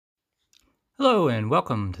Hello, and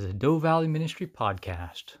welcome to the Doe Valley Ministry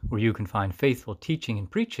Podcast, where you can find faithful teaching and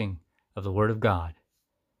preaching of the Word of God.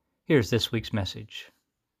 Here's this week's message.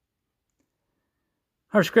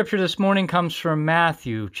 Our scripture this morning comes from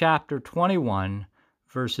Matthew chapter 21,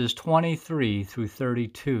 verses 23 through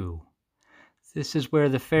 32. This is where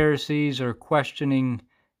the Pharisees are questioning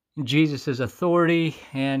Jesus' authority,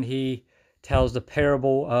 and he tells the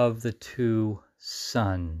parable of the two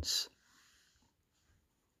sons.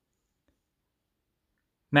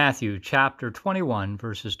 Matthew chapter 21,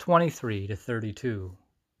 verses 23 to 32.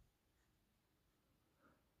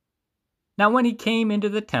 Now when he came into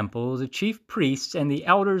the temple, the chief priests and the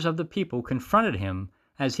elders of the people confronted him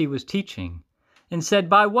as he was teaching, and said,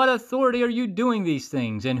 "By what authority are you doing these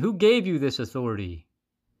things, and who gave you this authority?"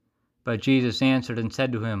 But Jesus answered and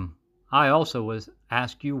said to him, "I also will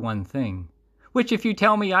ask you one thing, which if you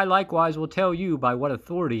tell me, I likewise will tell you by what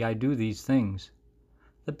authority I do these things.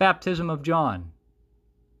 The baptism of John,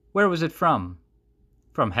 where was it from?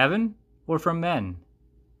 From heaven or from men?"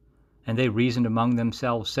 And they reasoned among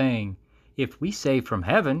themselves, saying, "If we say from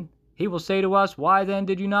heaven, he will say to us, Why then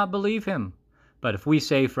did you not believe him? But if we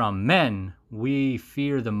say from men, we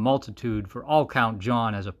fear the multitude, for all count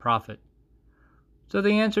John as a prophet." So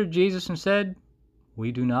they answered Jesus and said,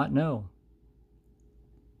 "We do not know."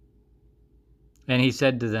 And he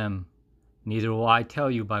said to them, "Neither will I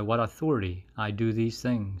tell you by what authority I do these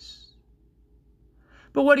things.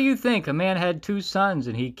 But what do you think? A man had 2 sons,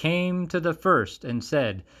 and he came to the first and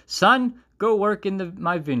said, 'Son, go work in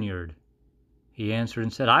my vineyard.' He answered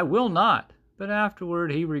and said, 'I will not.' But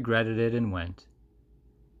afterward he regretted it and went.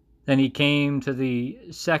 Then he came to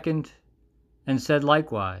the second and said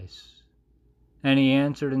likewise. And he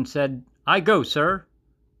answered and said, 'I go, sir.'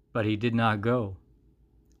 But he did not go.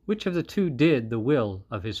 Which of the 2 did the will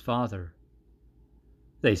of his father?"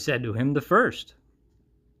 They said to him, "The first."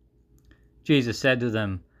 Jesus said to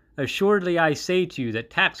them, "Assuredly I say to you that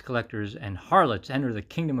tax collectors and harlots enter the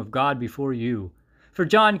kingdom of God before you. For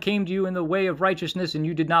John came to you in the way of righteousness, and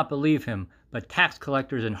you did not believe him, but tax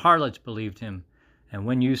collectors and harlots believed him. And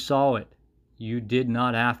when you saw it, you did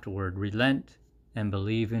not afterward relent and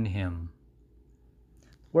believe in him."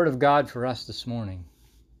 Word of God for us this morning.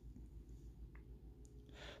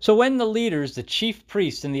 So when the leaders, the chief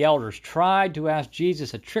priests and the elders, tried to ask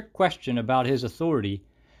Jesus a trick question about his authority,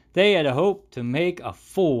 they had hoped to make a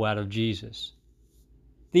fool out of Jesus.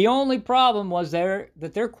 The only problem was that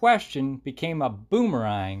their question became a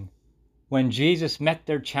boomerang when Jesus met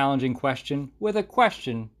their challenging question with a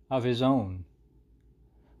question of his own.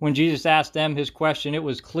 When Jesus asked them his question, it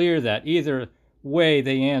was clear that either way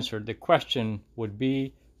they answered, the question would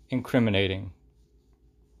be incriminating.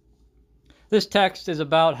 This text is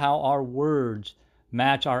about how our words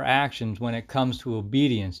match our actions when it comes to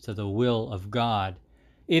obedience to the will of God.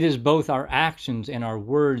 It is both our actions and our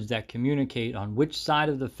words that communicate on which side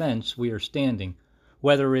of the fence we are standing,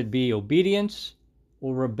 whether it be obedience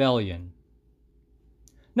or rebellion.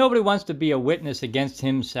 Nobody wants to be a witness against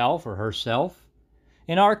himself or herself.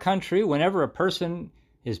 In our country, whenever a person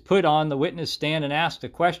is put on the witness stand and asked a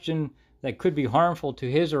question that could be harmful to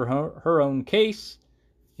his or her own case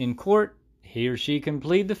in court, he or she can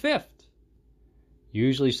plead the fifth.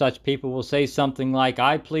 Usually such people will say something like,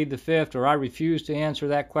 "I plead the fifth," or "I refuse to answer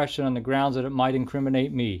that question on the grounds that it might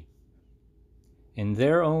incriminate me." In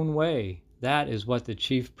their own way, that is what the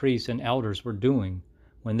chief priests and elders were doing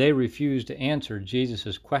when they refused to answer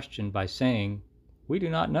Jesus' question by saying, "We do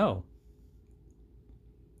not know."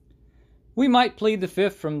 We might plead the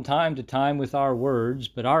fifth from time to time with our words,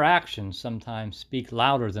 but our actions sometimes speak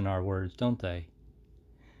louder than our words, don't they?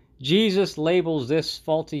 Jesus labels this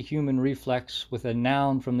faulty human reflex with a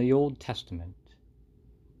noun from the Old Testament: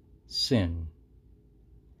 sin.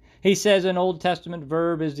 He says an Old Testament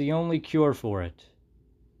verb is the only cure for it: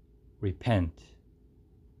 repent.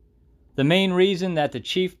 The main reason that the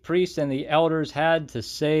chief priests and the elders had to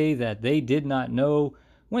say that they did not know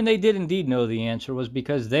when they did indeed know the answer was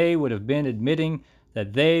because they would have been admitting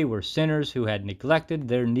that they were sinners who had neglected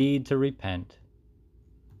their need to repent.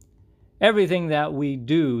 Everything that we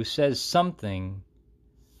do says something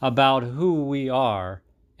about who we are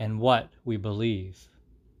and what we believe.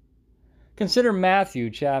 Consider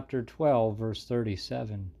Matthew chapter 12, verse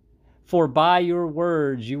 37. "For by your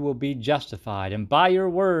words you will be justified, and by your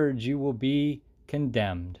words you will be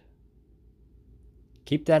condemned."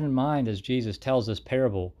 Keep that in mind as Jesus tells this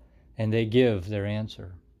parable and they give their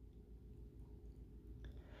answer.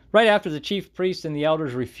 Right after the chief priests and the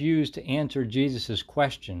elders refused to answer Jesus'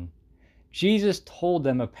 question, Jesus told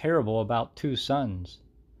them a parable about 2 sons.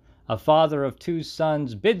 A father of 2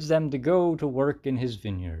 sons bids them to go to work in his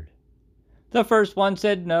vineyard. The first one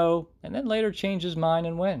said no, and then later changed his mind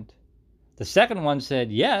and went. The second one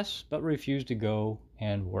said yes, but refused to go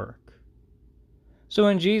and work. So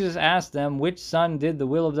when Jesus asked them which son did the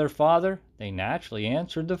will of their father, they naturally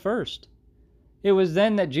answered the first. It was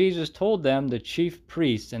then that Jesus told them, the chief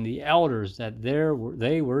priests and the elders, that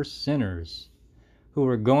they were sinners who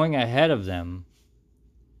were going ahead of them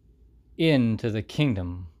into the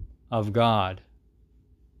kingdom of God.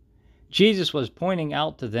 Jesus was pointing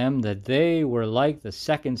out to them that they were like the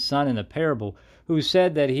second son in the parable, who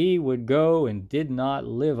said that he would go and did not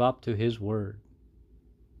live up to his word.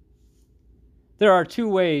 There are two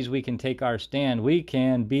ways we can take our stand. We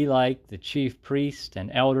can be like the chief priests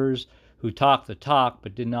and elders who talk the talk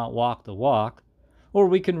but did not walk the walk, or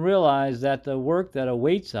we can realize that the work that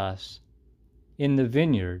awaits us in the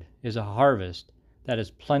vineyard is a harvest that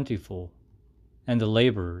is plentiful, and the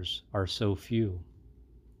laborers are so few.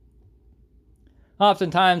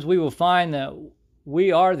 Oftentimes we will find that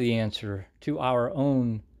we are the answer to our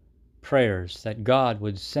own prayers, that God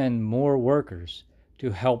would send more workers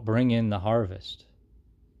to help bring in the harvest.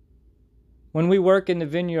 When we work in the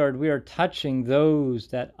vineyard, we are touching those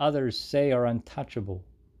that others say are untouchable,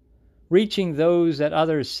 reaching those that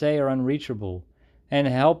others say are unreachable, and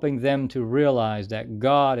helping them to realize that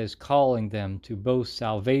God is calling them to both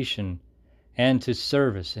salvation and to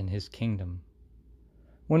service in His kingdom.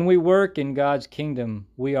 When we work in God's kingdom,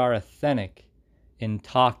 we are authentic in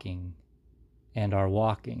talking and are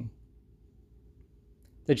walking.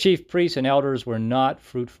 The chief priests and elders were not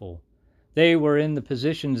fruitful. They were in the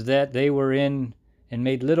positions that they were in and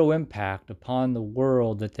made little impact upon the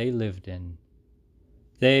world that they lived in.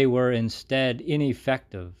 They were instead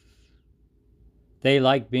ineffective. They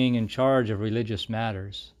liked being in charge of religious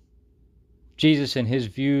matters. Jesus and his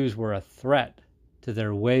views were a threat to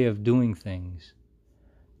their way of doing things.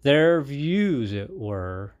 Their views, it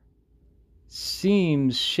were,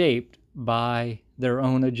 seems shaped by their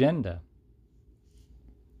own agenda.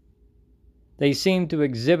 They seemed to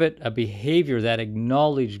exhibit a behavior that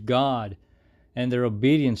acknowledged God and their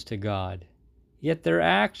obedience to God, yet their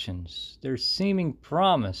actions, their seeming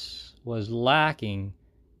promise, was lacking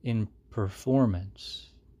in performance.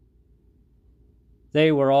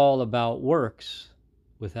 They were all about works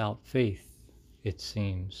without faith, it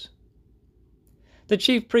seems. The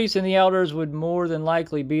chief priests and the elders would more than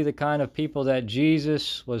likely be the kind of people that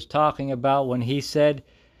Jesus was talking about when he said,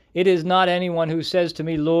 "It is not anyone who says to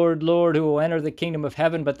me, 'Lord, Lord,' who will enter the kingdom of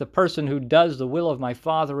heaven, but the person who does the will of my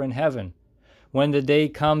Father in heaven. When the day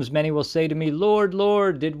comes, many will say to me, 'Lord,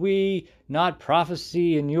 Lord, did we not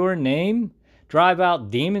prophesy in your name, drive out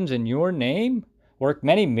demons in your name, work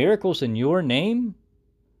many miracles in your name?'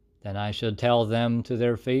 Then I shall tell them to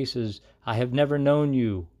their faces, 'I have never known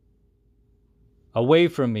you. Away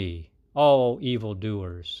from me, all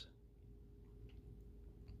evildoers.'"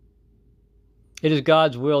 It is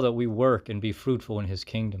God's will that we work and be fruitful in His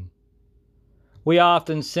kingdom. We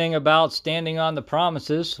often sing about standing on the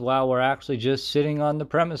promises while we're actually just sitting on the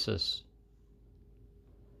premises.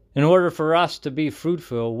 In order for us to be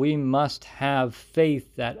fruitful, we must have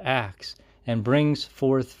faith that acts and brings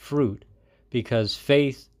forth fruit, because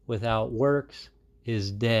faith without works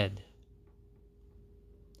is dead.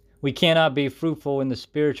 We cannot be fruitful in the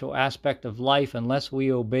spiritual aspect of life unless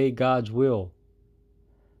we obey God's will.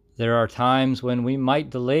 There are times when we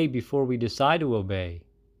might delay before we decide to obey.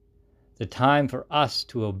 The time for us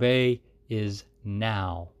to obey is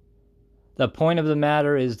now. The point of the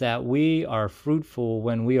matter is that we are fruitful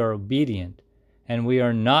when we are obedient, and we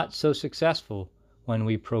are not so successful when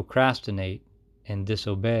we procrastinate and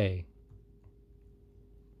disobey.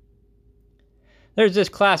 There's this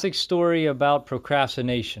classic story about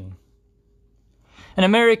procrastination. An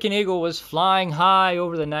American eagle was flying high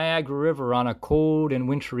over the Niagara River on a cold and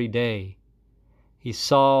wintry day. He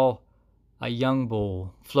saw a young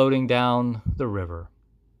bull floating down the river.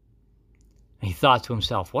 And he thought to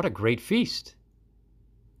himself, "What a great feast."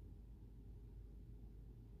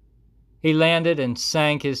 He landed and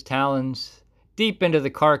sank his talons deep into the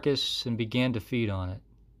carcass and began to feed on it.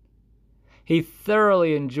 He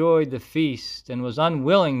thoroughly enjoyed the feast and was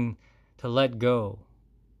unwilling to let go.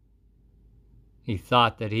 He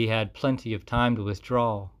thought that he had plenty of time to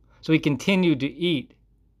withdraw, so he continued to eat.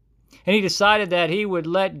 And he decided that he would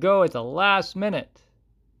let go at the last minute.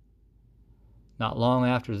 Not long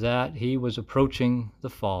after that, he was approaching the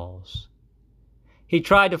falls. He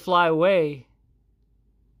tried to fly away.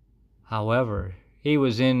 However, he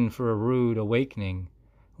was in for a rude awakening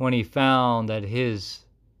when he found that his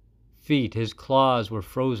feet, his claws, were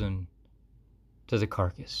frozen to the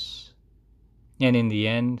carcass. And in the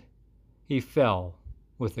end, he fell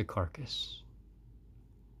with the carcass.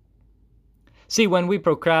 See, when we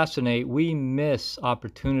procrastinate, we miss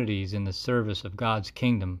opportunities in the service of God's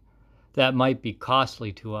kingdom that might be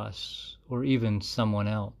costly to us or even someone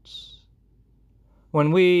else.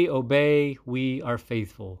 When we obey, we are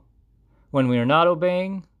faithful. When we are not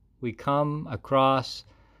obeying, we come across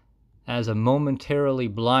as a momentarily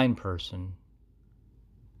blind person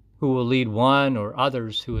who will lead one or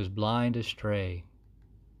others who is blind astray.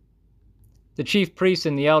 The chief priests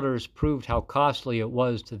and the elders proved how costly it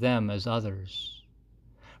was to them as others.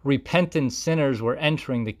 Repentant sinners were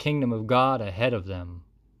entering the kingdom of God ahead of them.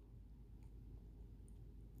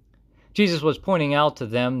 Jesus was pointing out to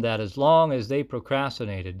them that as long as they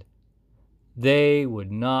procrastinated, they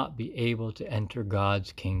would not be able to enter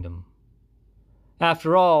God's kingdom.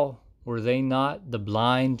 After all, were they not the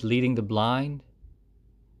blind leading the blind?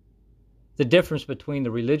 The difference between the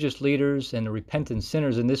religious leaders and the repentant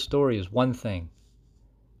sinners in this story is one thing: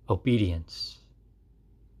 obedience.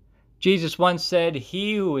 Jesus once said,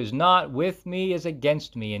 "He who is not with me is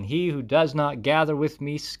against me, and he who does not gather with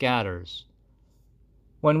me scatters."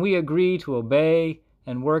 When we agree to obey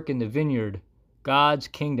and work in the vineyard, God's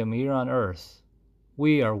kingdom here on earth,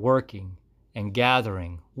 we are working and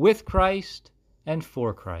gathering with Christ and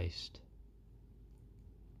for Christ.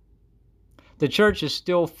 The church is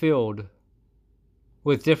still filled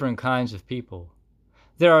with different kinds of people.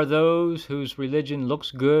 There are those whose religion looks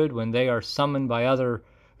good when they are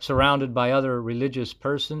surrounded by other religious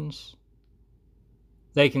persons.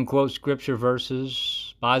 They can quote scripture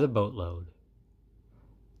verses by the boatload.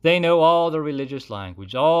 They know all the religious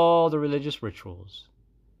language, all the religious rituals,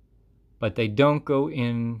 but they don't go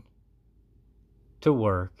in to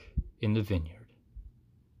work in the vineyard.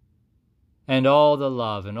 And all the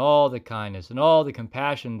love and all the kindness and all the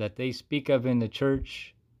compassion that they speak of in the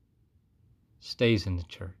church stays in the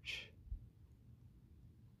church.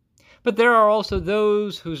 But there are also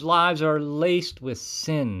those whose lives are laced with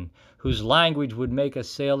sin, whose language would make a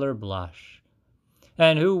sailor blush,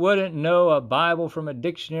 and who wouldn't know a Bible from a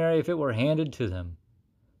dictionary if it were handed to them.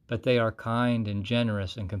 But they are kind and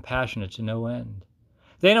generous and compassionate to no end.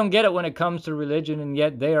 They don't get it when it comes to religion, and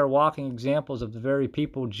yet they are walking examples of the very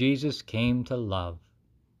people Jesus came to love.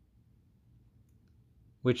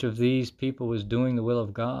 Which of these people is doing the will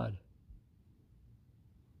of God?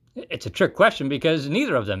 It's a trick question because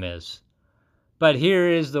neither of them is. But here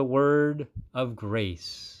is the word of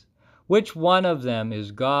grace. Which one of them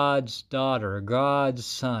is God's daughter, God's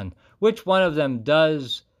son? Which one of them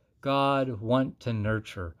does God want to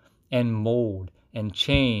nurture and mold and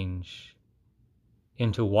change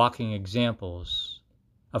into walking examples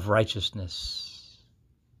of righteousness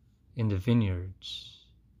in the vineyards?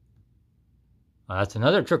 Well, that's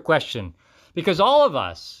another trick question, because all of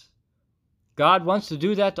us, God wants to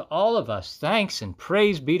do that to all of us. Thanks and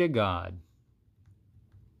praise be to God.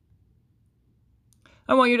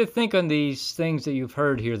 I want you to think on these things that you've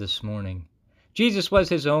heard here this morning. Jesus was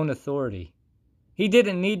his own authority. He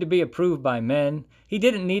didn't need to be approved by men. He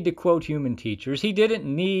didn't need to quote human teachers. He didn't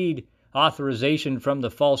need authorization from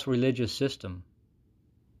the false religious system.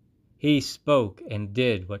 He spoke and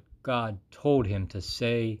did what God told him to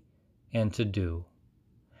say and to do.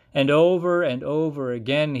 And over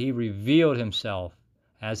again, he revealed himself,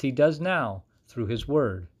 as he does now, through his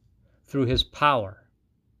word, through his power.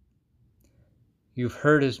 You've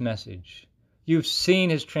heard his message. You've seen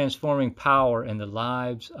his transforming power in the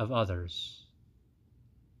lives of others.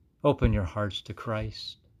 Open your hearts to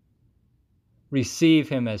Christ. Receive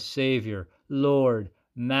him as Savior, Lord,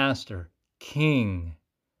 Master, King,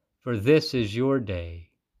 for this is your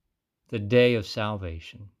day, the day of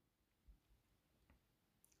salvation.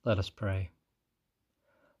 Let us pray.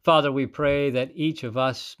 Father, we pray that each of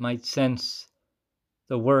us might sense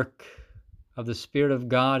the work of the Spirit of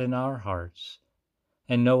God in our hearts,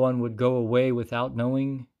 and no one would go away without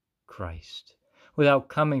knowing Christ, without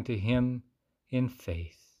coming to him in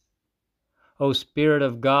faith. O Spirit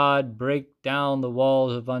of God, break down the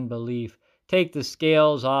walls of unbelief, take the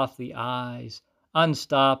scales off the eyes,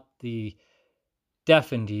 unstop the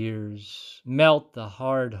deafened ears, melt the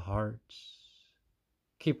hard hearts.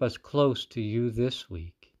 Keep us close to you this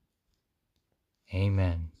week.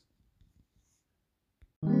 Amen.